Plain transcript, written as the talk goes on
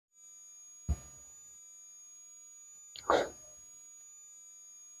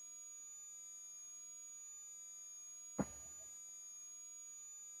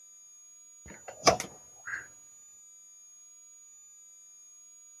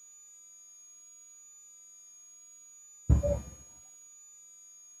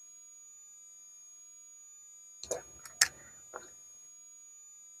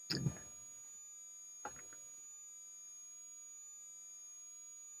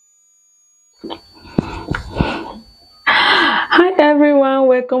Hi everyone,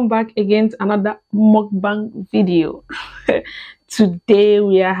 welcome back again to another mukbang video. Today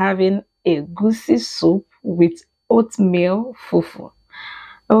we are having a goosey soup with oatmeal fufu.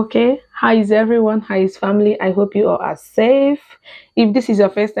 Okay, how is everyone? How is family? I hope you all are safe. If this is your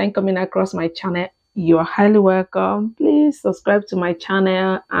first time coming across my channel, you are highly welcome. Please subscribe to my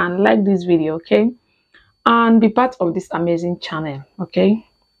channel and like this video, okay? And be part of this amazing channel, okay?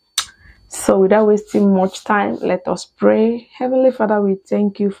 So without wasting much time, let us pray. Heavenly Father, we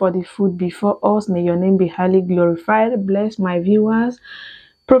thank you for the food before us. May your name be highly glorified. Bless my viewers.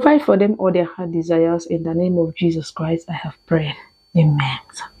 Provide for them all their heart desires. In the name of Jesus Christ, I have prayed. Amen.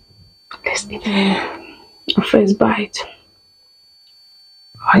 Let's eat. First bite.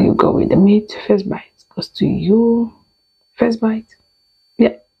 How you go with the meat? First bite goes to you. First bite.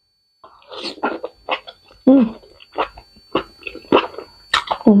 Yeah. Mm.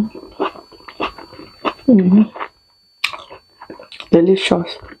 Mm. Mm.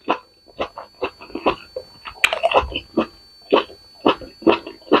 Delicious.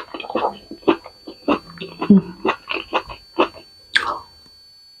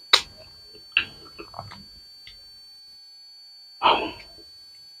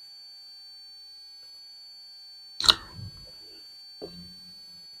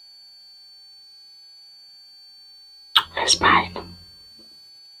 First bite.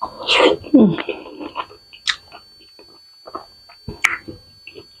 Mm.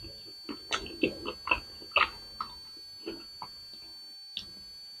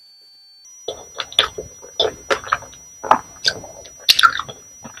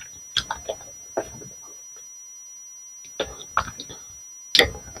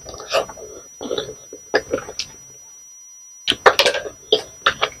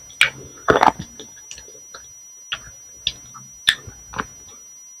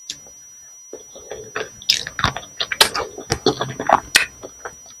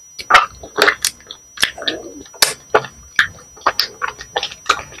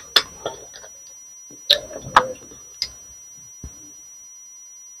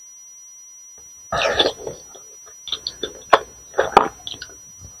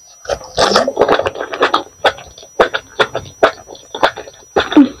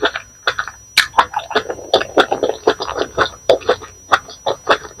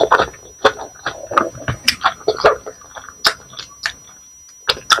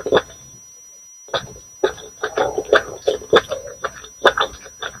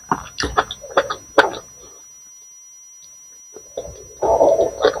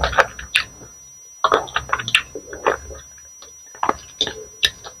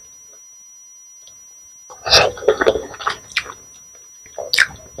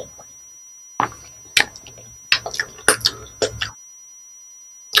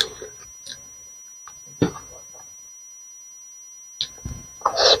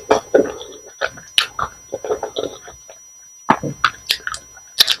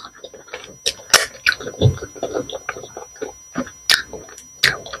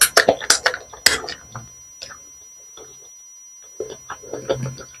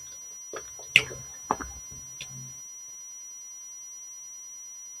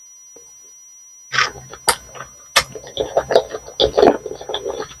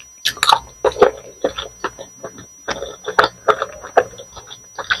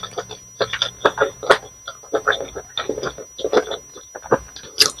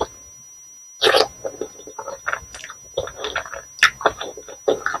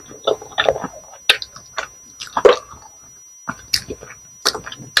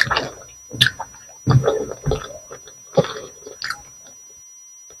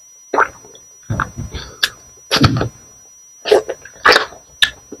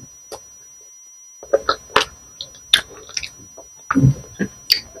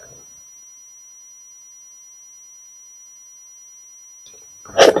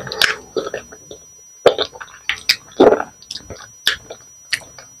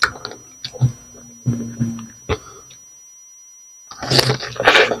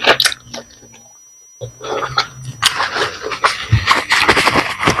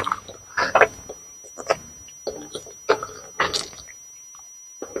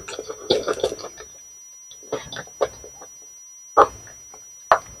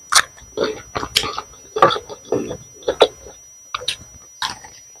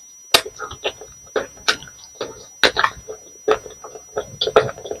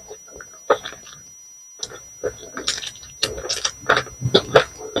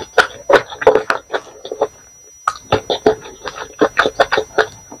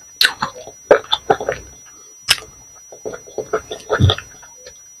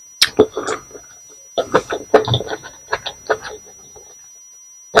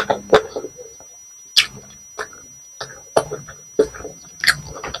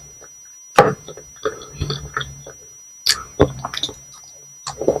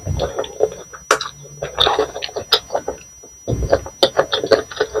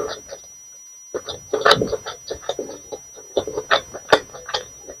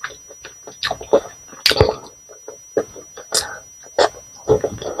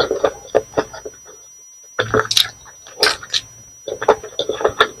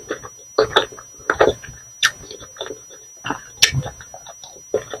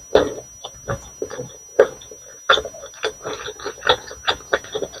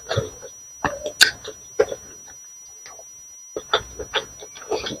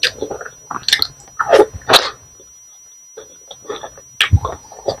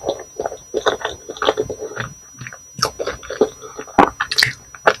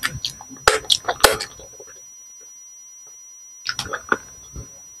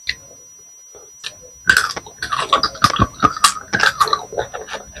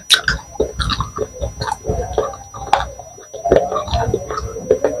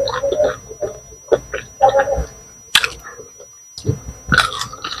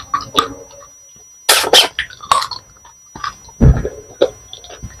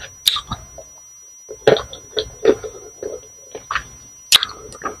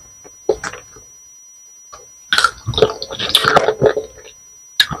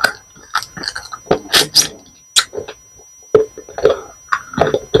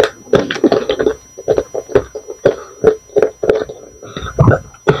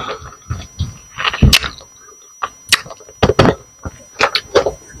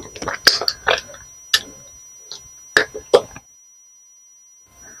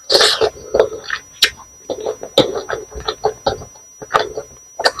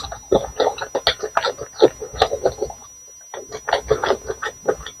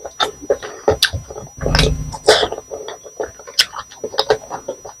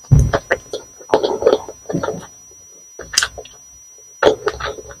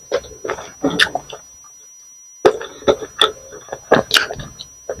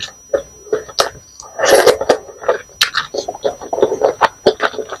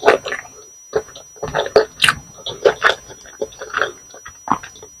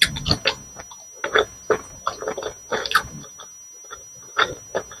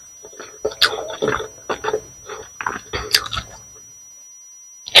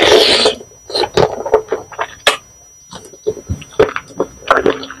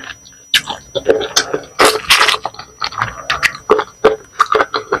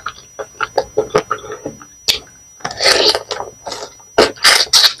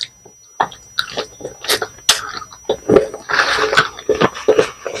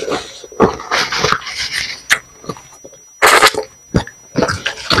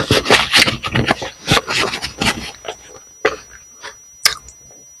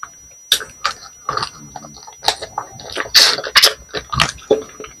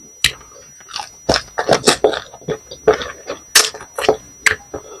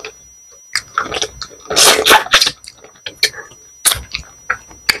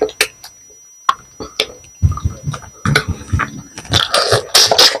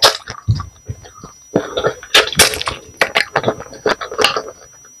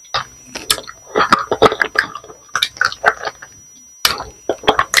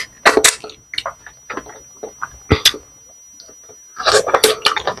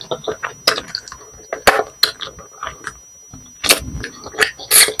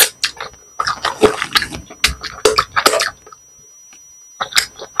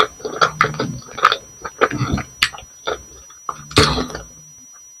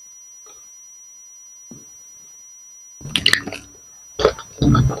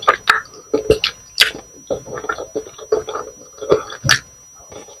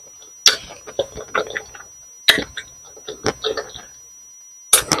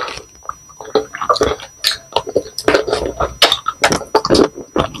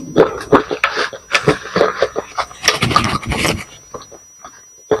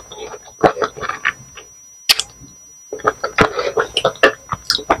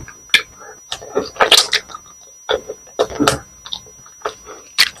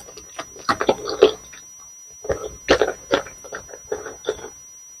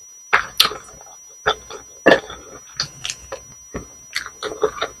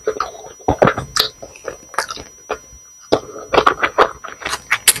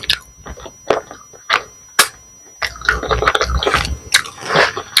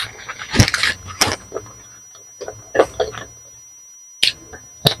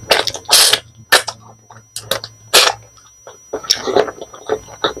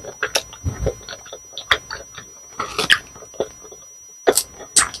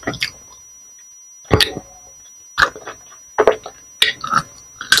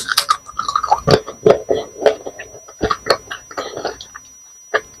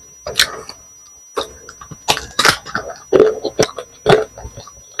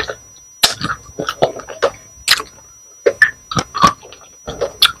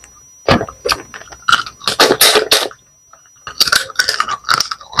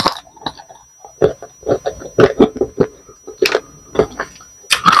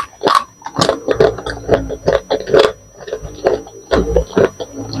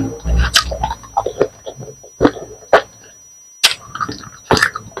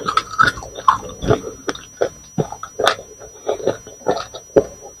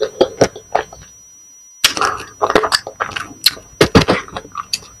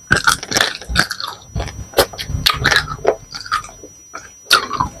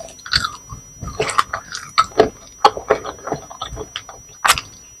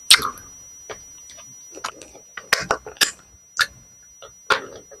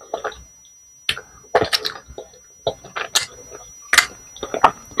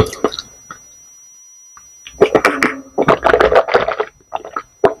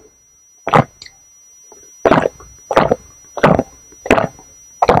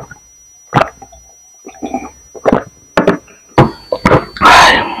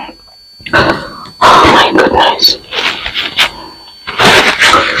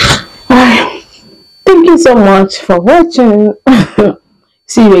 Thank you so much for watching.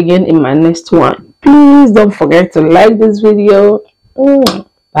 See you again in my next one. Please don't forget to like this video.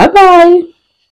 Bye bye.